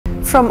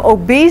From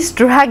obese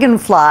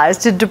dragonflies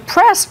to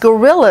depressed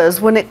gorillas,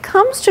 when it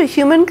comes to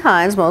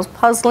humankind's most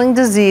puzzling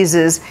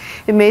diseases,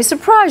 it may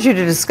surprise you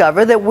to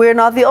discover that we're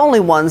not the only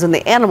ones in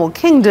the animal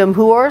kingdom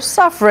who are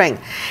suffering.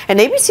 And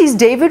ABC's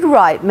David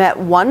Wright met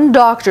one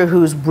doctor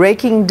who's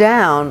breaking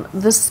down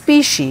the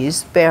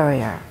species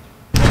barrier.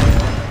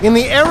 In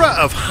the era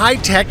of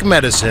high-tech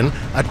medicine,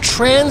 a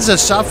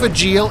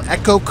transesophageal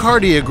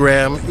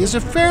echocardiogram is a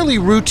fairly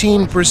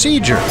routine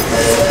procedure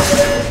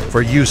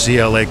for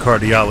UCLA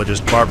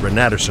cardiologist Barbara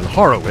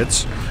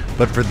Natterson-Horowitz.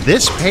 But for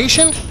this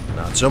patient,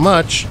 not so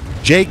much.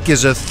 Jake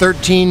is a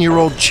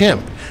 13-year-old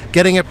chimp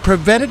getting a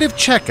preventative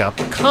checkup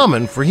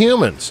common for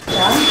humans.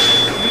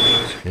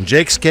 In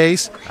Jake's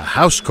case, a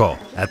house call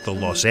at the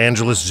Los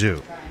Angeles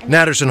Zoo.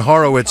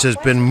 Natterson-Horowitz has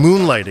been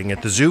moonlighting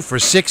at the zoo for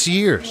 6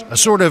 years, a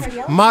sort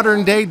of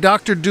modern-day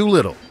Dr.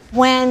 Dolittle.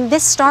 When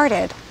this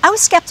started, I was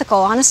skeptical,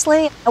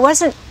 honestly. I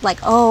wasn't like,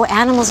 oh,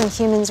 animals and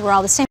humans were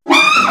all the same.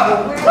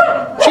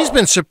 She's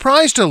been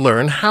surprised to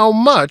learn how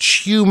much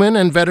human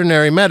and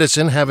veterinary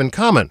medicine have in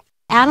common.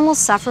 Animals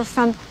suffer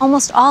from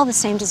almost all the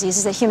same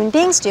diseases that human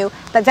beings do,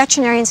 but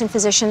veterinarians and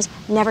physicians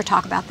never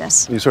talk about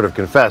this. You sort of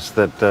confess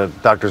that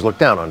doctors look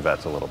down on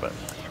vets a little bit.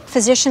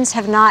 Physicians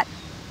have not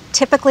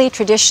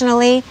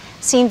traditionally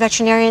seen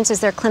veterinarians as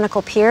their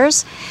clinical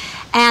peers,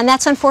 and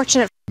that's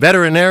unfortunate.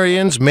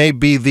 Veterinarians may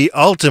be the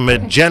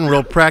ultimate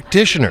general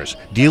practitioners,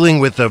 dealing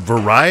with a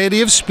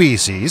variety of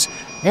species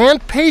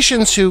and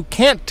patients who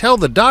can't tell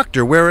the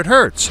doctor where it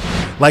hurts.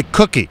 Like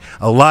Cookie,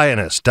 a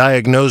lioness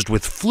diagnosed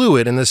with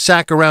fluid in the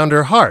sac around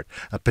her heart,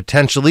 a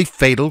potentially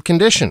fatal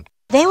condition.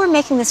 They were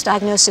making this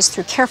diagnosis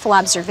through careful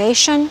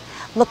observation,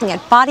 looking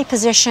at body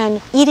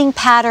position, eating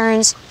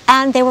patterns,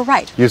 and they were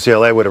right.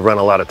 UCLA would have run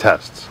a lot of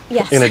tests.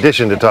 Yes. In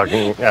addition to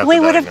talking out We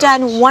would have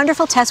done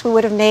wonderful tests. We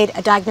would have made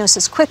a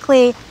diagnosis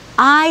quickly.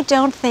 I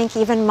don't think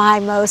even my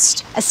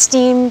most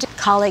esteemed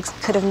colleagues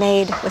could have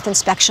made with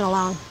inspection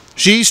alone.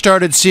 She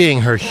started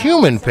seeing her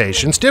human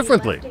patients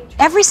differently.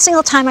 Every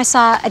single time I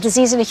saw a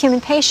disease in a human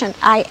patient,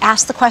 I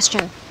asked the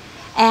question.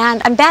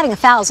 And I'm batting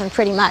 1,000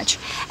 pretty much.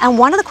 And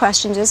one of the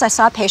questions is, I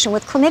saw a patient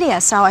with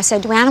chlamydia, so I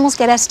said, do animals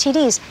get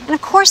STDs? And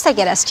of course they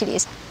get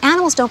STDs.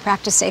 Animals don't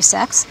practice safe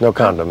sex. No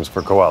condoms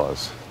for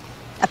koalas.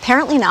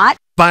 Apparently not.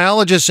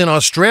 Biologists in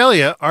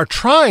Australia are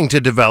trying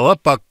to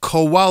develop a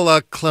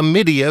koala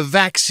chlamydia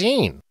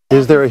vaccine.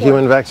 Is there a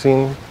human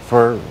vaccine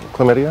for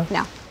chlamydia?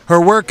 No. Her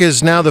work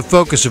is now the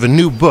focus of a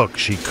new book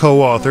she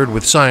co-authored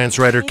with science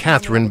writer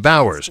Catherine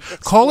Bowers,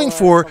 calling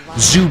for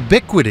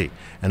Zoobiquity,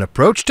 an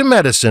approach to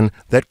medicine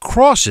that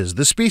crosses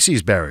the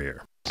species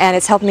barrier. And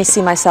it's helped me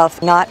see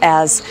myself not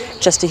as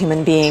just a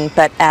human being,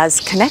 but as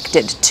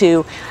connected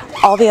to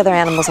all the other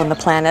animals on the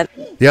planet.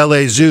 The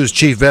LA Zoo's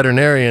chief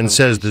veterinarian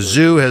says the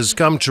zoo has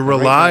come to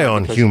rely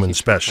on human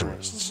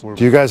specialists.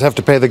 Do you guys have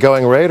to pay the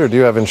going rate, or do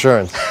you have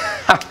insurance?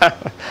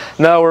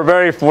 No, we're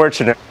very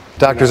fortunate.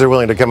 Doctors are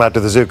willing to come out to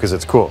the zoo because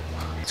it's cool.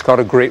 It's called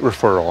a great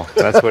referral.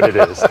 That's what it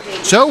is.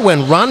 So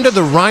when Rhonda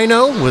the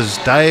rhino was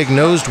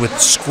diagnosed with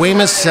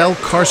squamous cell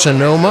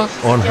carcinoma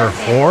on her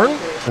horn?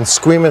 And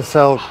squamous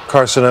cell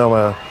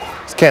carcinoma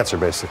is cancer,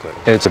 basically.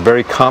 And it's a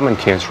very common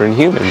cancer in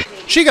humans.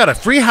 She got a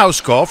free house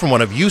call from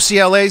one of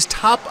UCLA's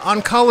top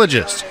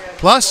oncologists,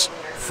 plus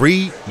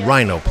free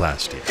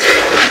rhinoplasty.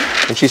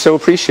 And she's so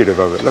appreciative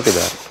of it. Look at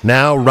that.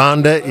 Now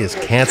Rhonda is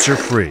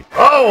cancer-free.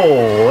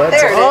 Oh,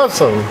 that's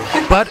awesome.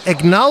 But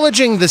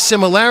acknowledging the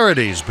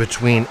similarities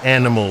between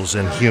animals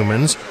and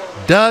humans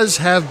does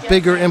have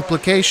bigger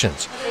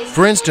implications.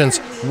 For instance,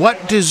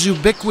 what does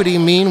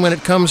Zoobiquity mean when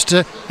it comes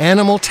to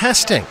animal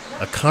testing,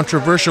 a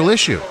controversial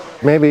issue?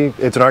 Maybe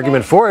it's an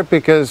argument for it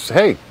because,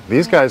 hey,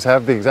 these guys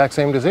have the exact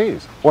same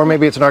disease. Or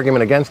maybe it's an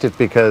argument against it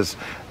because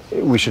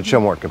we should show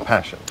more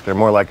compassion. They're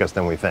more like us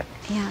than we think.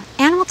 Yeah,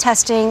 animal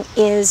testing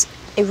is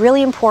a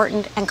really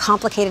important and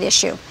complicated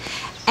issue.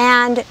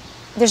 And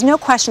there's no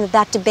question that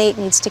that debate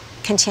needs to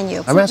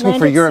continue. I'm asking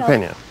for your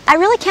opinion. I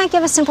really can't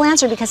give a simple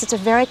answer because it's a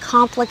very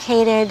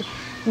complicated,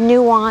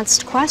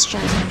 nuanced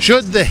question.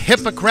 Should the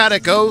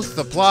Hippocratic Oath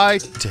apply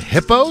to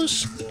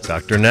hippos?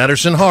 Dr.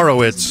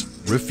 Natterson-Horowitz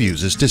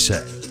refuses to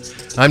say.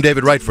 I'm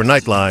David Wright for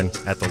Nightline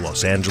at the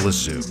Los Angeles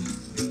Zoo.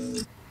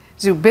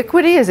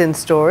 Zoobiquity is in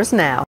stores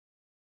now.